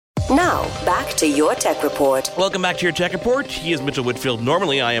Now, back to your Tech Report. Welcome back to your Tech Report. He is Mitchell Whitfield.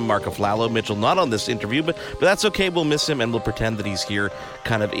 Normally, I am Marco Flallo. Mitchell not on this interview, but that's okay. We'll miss him, and we'll pretend that he's here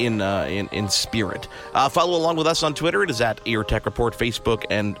kind of in spirit. Follow along with us on Twitter. It is at Your Tech Report, Facebook,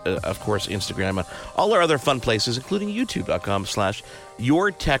 and, of course, Instagram, and all our other fun places, including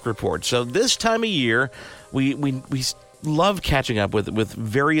youtube.com/Your Tech Report. So this time of year, we love catching up with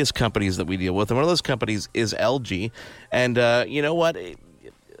various companies that we deal with, and one of those companies is LG. And you know what?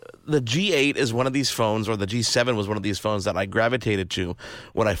 The G8 is one of these phones, or the G7 was one of these phones that I gravitated to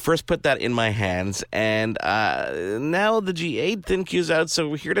when I first put that in my hands. And now the G8 ThinQ is out, so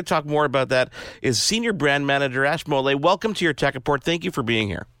we're here to talk more about that is Senior Brand Manager Ash Molaei. Welcome to your Tech Report. Thank you for being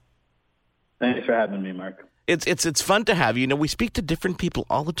here. Thanks for having me, Mark. It's fun to have you. You know, we speak to different people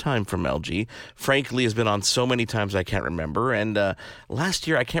all the time from LG. Frank Lee has been on so many times I can't remember. And last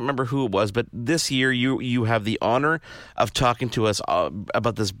year, I can't remember who it was, but this year you have the honor of talking to us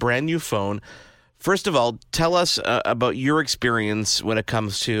about this brand new phone. First of all, tell us about your experience when it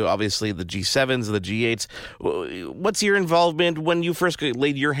comes to, obviously, the G7s and the G8s. What's your involvement when you first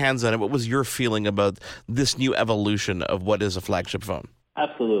laid your hands on it? What was your feeling about this new evolution of what is a flagship phone?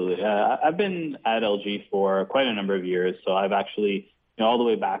 Absolutely. I've been at LG for quite a number of years, so I've actually, all the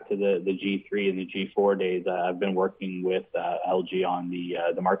way back to the G3 and the G4 days, I've been working with LG on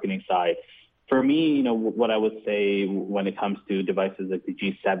the marketing side. For me, what I would say when it comes to devices like the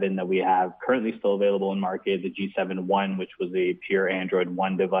G7 that we have currently still available in market, the G7 One, which was a pure Android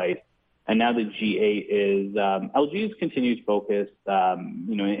One device, and now the G8 is LG's continued focus,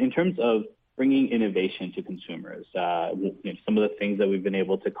 in terms of bringing innovation to consumers. Some of the things that we've been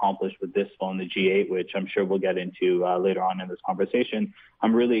able to accomplish with this phone, the G8, which I'm sure we'll get into later on in this conversation,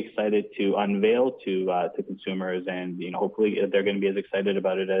 I'm really excited to unveil to consumers, and hopefully they're going to be as excited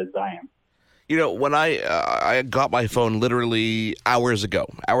about it as I am. When I got my phone literally hours ago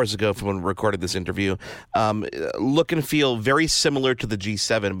from when we recorded this interview, look and feel very similar to the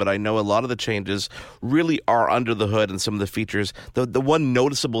G7, but I know a lot of the changes really are under the hood and some of the features. The one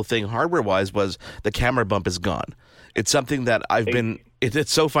noticeable thing hardware-wise was the camera bump is gone. It's something that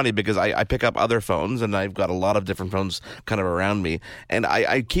it's so funny because I pick up other phones, and I've got a lot of different phones kind of around me, and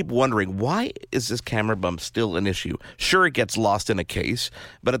I keep wondering, why is this camera bump still an issue? Sure, it gets lost in a case,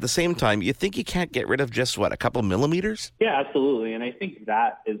 but at the same time, you think you can't get rid of just, a couple millimeters? Yeah, absolutely, and I think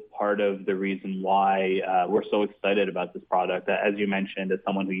that is part of the reason why we're so excited about this product. As you mentioned, as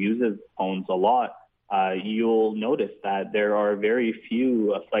someone who uses phones a lot, you'll notice that there are very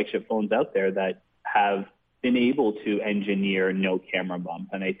few flagship phones out there that have been able to engineer no camera bump.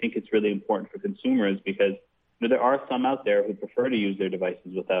 And I think it's really important for consumers because there are some out there who prefer to use their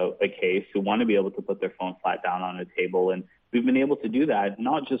devices without a case, who want to be able to put their phone flat down on a table. And we've been able to do that,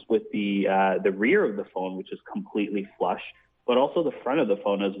 not just with the rear of the phone, which is completely flush, but also the front of the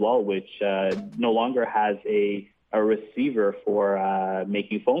phone as well, which no longer has a receiver for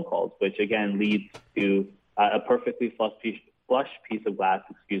making phone calls, which again leads to a perfectly flush piece of glass,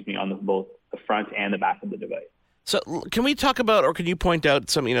 on both the front and the back of the device. So can we talk about, or can you point out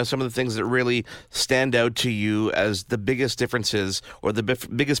some of the things that really stand out to you as the biggest differences or the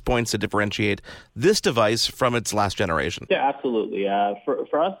biggest points to differentiate this device from its last generation? Yeah, absolutely.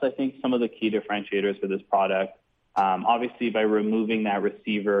 For us, I think some of the key differentiators for this product, obviously by removing that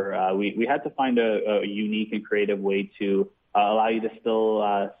receiver, we had to find a unique and creative way to allow you to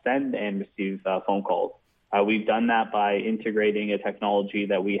still send and receive phone calls. We've done that by integrating a technology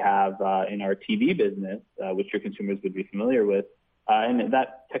that we have in our TV business, which your consumers would be familiar with. And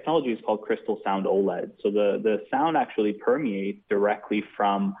that technology is called Crystal Sound OLED. So the sound actually permeates directly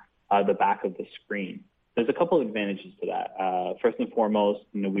from the back of the screen. There's a couple of advantages to that. First and foremost,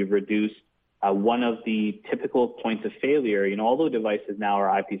 we've reduced one of the typical points of failure. Although devices now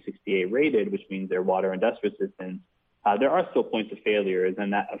are IP68 rated, which means they're water and dust resistant, there are still points of failure,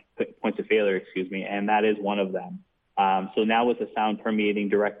 and that is one of them. So now with the sound permeating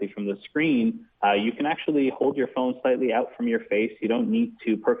directly from the screen, you can actually hold your phone slightly out from your face. You don't need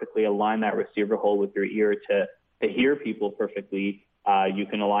to perfectly align that receiver hole with your ear to hear people perfectly. You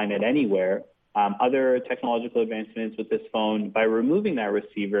can align it anywhere. Other technological advancements with this phone, by removing that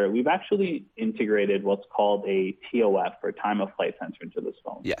receiver, we've actually integrated what's called a TOF, or time of flight sensor, into this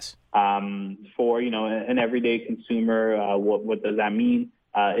phone. Yes. For an everyday consumer, what does that mean?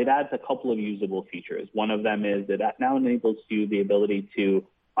 It adds a couple of usable features. One of them is it now enables you the ability to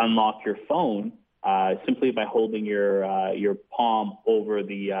unlock your phone simply by holding your palm over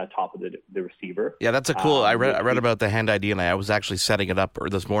the top of the receiver. Yeah, that's a cool. I read about the Hand ID, and I was actually setting it up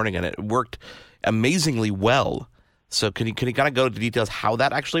this morning, and it worked amazingly well. So can you kind of go into details how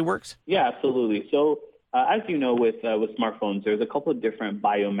that actually works? Yeah, absolutely. So As you know, with smartphones, there's a couple of different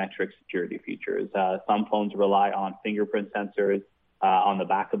biometric security features. Some phones rely on fingerprint sensors on the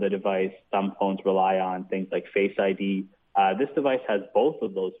back of the device. Some phones rely on things like Face ID. This device has both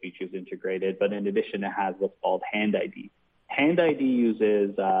of those features integrated, but in addition, it has what's called Hand ID. Hand ID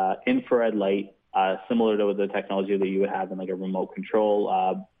uses infrared light, similar to the technology that you would have in like a remote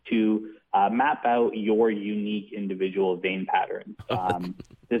control, to map out your unique individual vein patterns.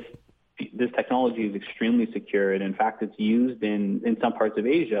 This technology is extremely secure, and in fact, it's used in some parts of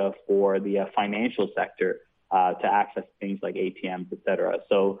Asia for the financial sector to access things like ATMs, et cetera.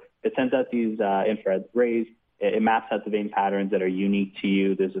 So it sends out these infrared rays. It maps out the vein patterns that are unique to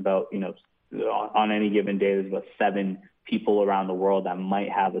you. There's about, on any given day, there's about 7 people around the world that might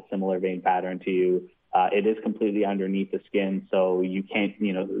have a similar vein pattern to you. It is completely underneath the skin, so you can't,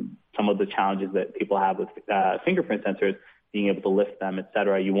 some of the challenges that people have with fingerprint sensors, being able to lift them, et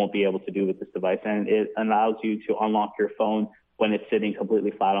cetera, you won't be able to do with this device. And it allows you to unlock your phone when it's sitting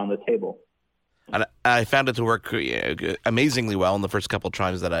completely flat on the table. And I found it to work amazingly well in the first couple of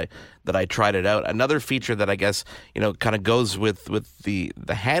times that I tried it out. Another feature that I guess kind of goes with the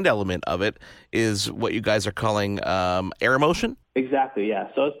hand element of it is what you guys are calling air motion. Exactly, yeah.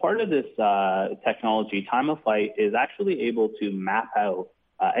 So as part of this technology, Time of Flight is actually able to map out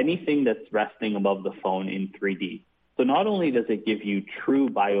anything that's resting above the phone in 3D. So not only does it give you true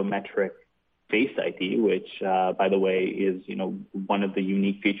biometric Face ID, which, by the way, is one of the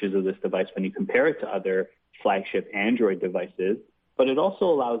unique features of this device when you compare it to other flagship Android devices, but it also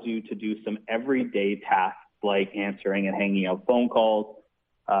allows you to do some everyday tasks like answering and hanging up phone calls,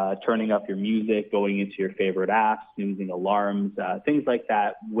 turning up your music, going into your favorite apps, snoozing alarms, things like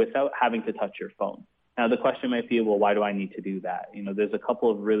that without having to touch your phone. Now, the question might be, well, why do I need to do that? There's a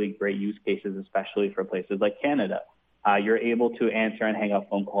couple of really great use cases, especially for places like Canada. You're able to answer and hang up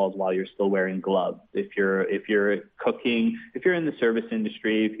phone calls while you're still wearing gloves. If you're cooking, if you're in the service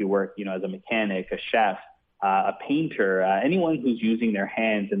industry, if you work, as a mechanic, a chef, a painter, anyone who's using their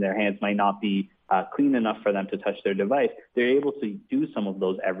hands and their hands might not be clean enough for them to touch their device, they're able to do some of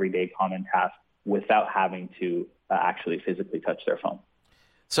those everyday common tasks without having to actually physically touch their phone.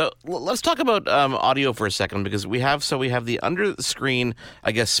 So let's talk about audio for a second, because we have the under the screen,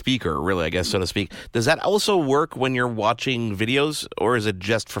 I guess, speaker, really, I guess, so to speak. Does that also work when you're watching videos, or is it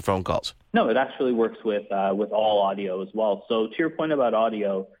just for phone calls? No, it actually works with all audio as well. So to your point about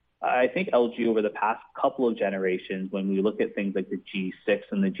audio, I think LG over the past couple of generations, when we look at things like the G6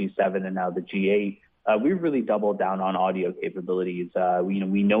 and the G7 and now the G8, we've really doubled down on audio capabilities.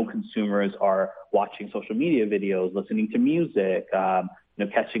 We know consumers are watching social media videos, listening to music,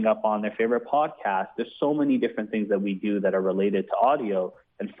 catching up on their favorite podcasts. There's so many different things that we do that are related to audio.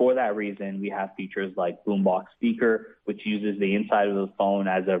 And for that reason, we have features like Boombox Speaker, which uses the inside of the phone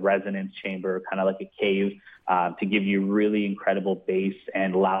as a resonance chamber, kind of like a cave, to give you really incredible bass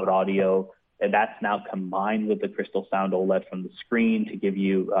and loud audio. And that's now combined with the Crystal Sound OLED from the screen to give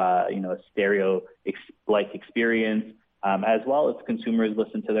you, a stereo-like experience, as well as consumers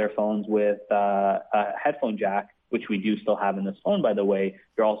listen to their phones with a headphone jack, which we do still have in this phone, by the way.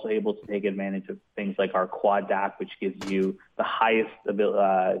 You're also able to take advantage of things like our Quad DAC, which gives you the highest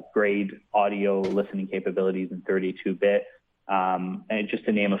grade audio listening capabilities in 32-bit, and just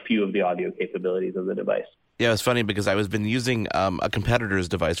to name a few of the audio capabilities of the device. Yeah, it's funny because I was been using a competitor's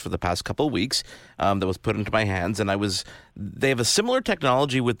device for the past couple of weeks that was put into my hands, and they have a similar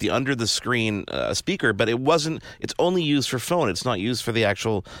technology with the under the screen speaker, but it's only used for phone. It's not used for the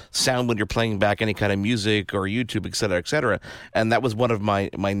actual sound when you're playing back any kind of music or YouTube, et cetera, et cetera. And that was one of my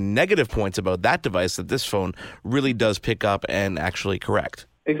negative points about that device, that this phone really does pick up and actually correct.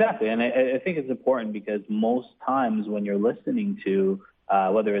 Exactly, and I think it's important because most times when you're listening to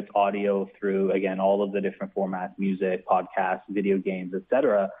whether it's audio through, again, all of the different formats, music, podcasts, video games, et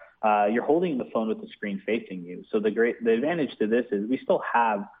cetera, you're holding the phone with the screen facing you. So the advantage to this is we still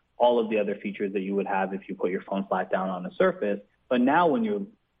have all of the other features that you would have if you put your phone flat down on a surface. But now when you're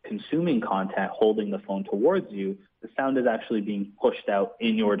consuming content holding the phone towards you, the sound is actually being pushed out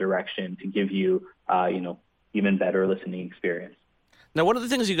in your direction to give you, even better listening experience. Now, one of the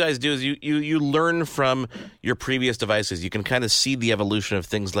things you guys do is you learn from your previous devices. You can kind of see the evolution of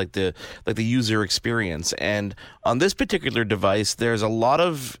things like the user experience. And on this particular device, there's a lot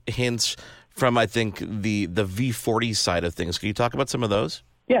of hints from, I think, the V40 side of things. Can you talk about some of those?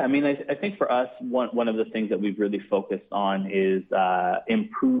 Yeah, I mean, I think for us, one of the things that we've really focused on is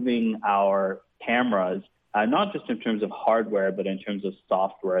improving our cameras, not just in terms of hardware, but in terms of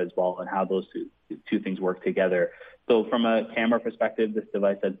software as well, and how those two things work together. So from a camera perspective, this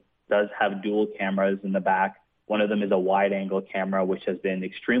device does have dual cameras in the back, One of them is a wide-angle camera, which has been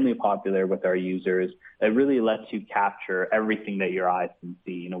extremely popular with our users. It really lets you capture everything that your eyes can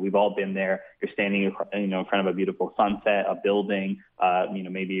see. We've all been there. You're standing, in front of a beautiful sunset, a building.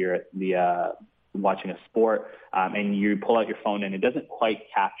 Maybe you're at watching a sport, and you pull out your phone, and it doesn't quite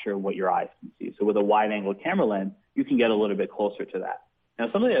capture what your eyes can see. So with a wide-angle camera lens, you can get a little bit closer to that. Now,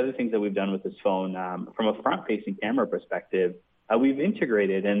 some of the other things that we've done with this phone, from a front-facing camera perspective, we've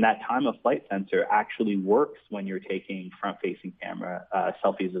integrated, and that time of flight sensor actually works when you're taking front-facing camera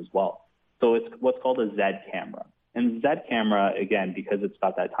selfies as well. So it's what's called a Z camera. And Z camera, again, because it's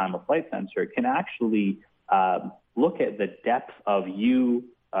got that time of flight sensor, can actually look at the depth of you,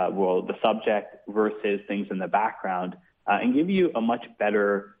 the subject versus things in the background, and give you a much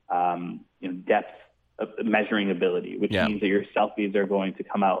better depth of measuring ability, which means that your selfies are going to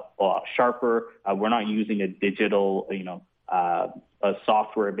come out a lot sharper. We're not using a digital, a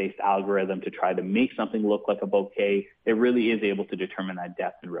software-based algorithm to try to make something look like a bokeh. It really is able to determine that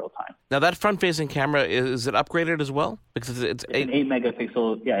depth in real time. Now, that front-facing camera, is it upgraded as well? Because it's an 8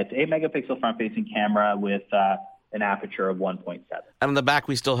 megapixel. Yeah, it's 8 megapixel front-facing camera with an aperture of 1.7. And on the back,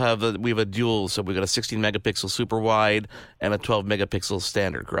 we still have a dual, so we've got a 16 megapixel super wide and a 12 megapixel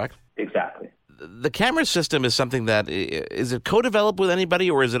standard, correct? Exactly. The camera system is something that, is it co-developed with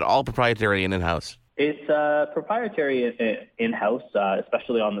anybody, or is it all proprietary and in-house? It's proprietary in-house,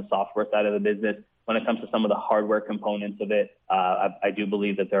 especially on the software side of the business. When it comes to some of the hardware components of it, I do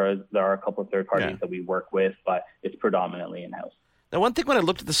believe that there are a couple of third parties that we work with, but it's predominantly in-house. Now, one thing when I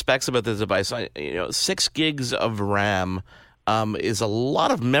looked at the specs about this device, 6 gigs of RAM is a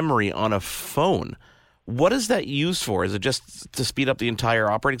lot of memory on a phone. What is that used for? Is it just to speed up the entire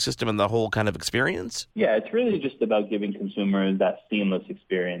operating system and the whole kind of experience? Yeah, it's really just about giving consumers that seamless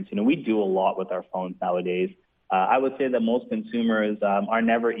experience. We do a lot with our phones nowadays. I would say that most consumers are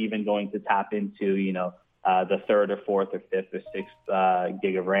never even going to tap into, the third or fourth or fifth or sixth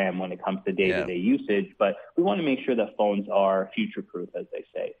gig of RAM when it comes to day-to-day usage. But we want to make sure that phones are future-proof, as they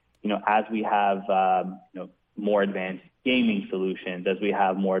say. As we have, more advanced gaming solutions, as we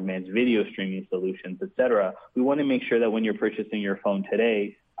have more advanced video streaming solutions, et cetera, we want to make sure that when you're purchasing your phone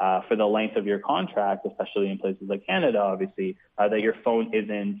today, for the length of your contract, especially in places like Canada, obviously, that your phone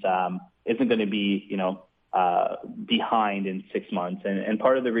isn't going to be, behind in 6 months. And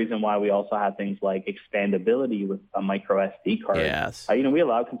part of the reason why we also have things like expandability with a micro SD card, we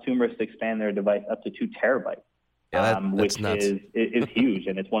allow consumers to expand their device up to 2 terabytes. Which is huge,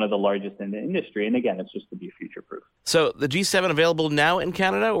 and it's one of the largest in the industry. And again, it's just to be future-proof. So the G7 available now in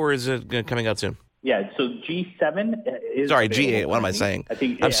Canada, or is it coming out soon? Yeah, so G7 is... Sorry, G8, what am I saying?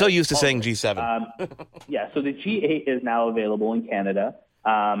 I'm so used to saying G7. So the G8 is now available in Canada.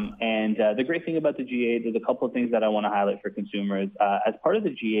 And the great thing about the G8, there's a couple of things that I want to highlight for consumers. As part of the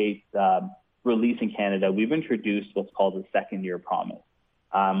G8 release in Canada, we've introduced what's called the second-year promise.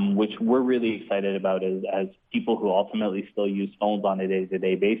 Which we're really excited about as people who ultimately still use phones on a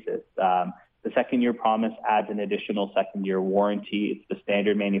day-to-day basis. The second-year promise adds an additional second-year warranty. It's the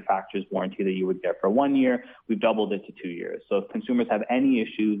standard manufacturer's warranty that you would get for 1 year. We've doubled it to 2 years. So if consumers have any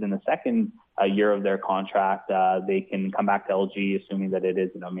issues in the second year of their contract, they can come back to LG, assuming that it is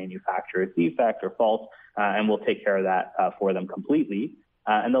a manufacturer's defect or fault, and we'll take care of that for them completely.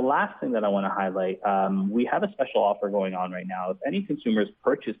 And the last thing that I want to highlight, we have a special offer going on right now. If any consumers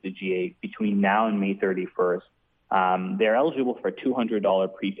purchase the G8 between now and May 31st, they're eligible for a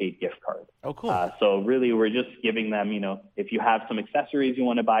 $200 prepaid gift card. Oh, cool. So really, we're just giving them, if you have some accessories you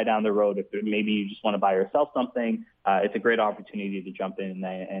want to buy down the road, if maybe you just want to buy yourself something, it's a great opportunity to jump in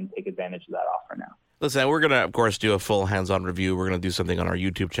and take advantage of that offer now. Listen, we're going to, of course, do a full hands-on review. We're going to do something on our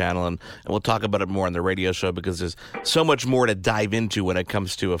YouTube channel, and we'll talk about it more on the radio show because there's so much more to dive into when it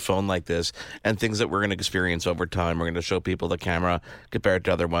comes to a phone like this and things that we're going to experience over time. We're going to show people the camera compared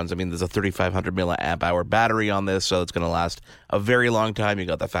to other ones. I mean, there's a 3,500 milliamp hour battery on this, so it's going to last a very long time. You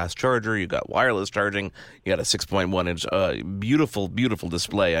got the fast charger. You got wireless charging. You got a 6.1-inch beautiful, beautiful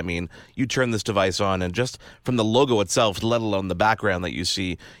display. I mean, you turn this device on, and just from the logo itself, let alone the background that you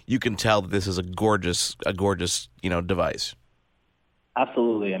see, you can tell that this is a gorgeous device.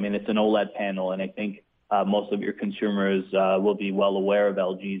 Absolutely. I mean, it's an OLED panel, and I think most of your consumers will be well aware of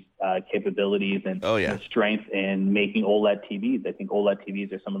LG's capabilities and strength in making OLED TVs. I think OLED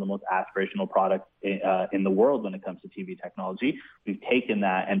TVs are some of the most aspirational products in the world when it comes to TV technology. We've taken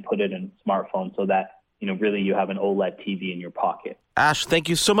that and put it in smartphones so that really you have an OLED TV in your pocket. Ash, thank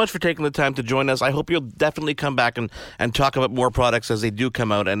you so much for taking the time to join us. I hope you'll definitely come back and talk about more products as they do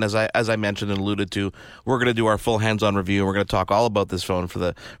come out. And as I mentioned and alluded to, we're going to do our full hands-on review. We're going to talk all about this phone for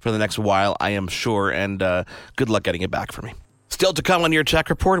the next while, I am sure. And good luck getting it back for me. Still to come on your tech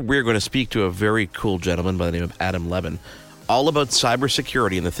report, we're going to speak to a very cool gentleman by the name of Adam Levin, all about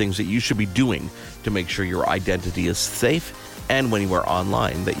cybersecurity and the things that you should be doing to make sure your identity is safe and when you are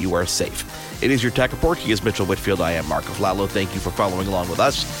online that you are safe. It is your tech report. He is Mitchell Whitfield. I am Marco Flallo. Thank you for following along with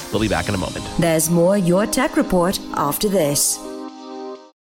us. We'll be back in a moment. There's more Your Tech Report after this.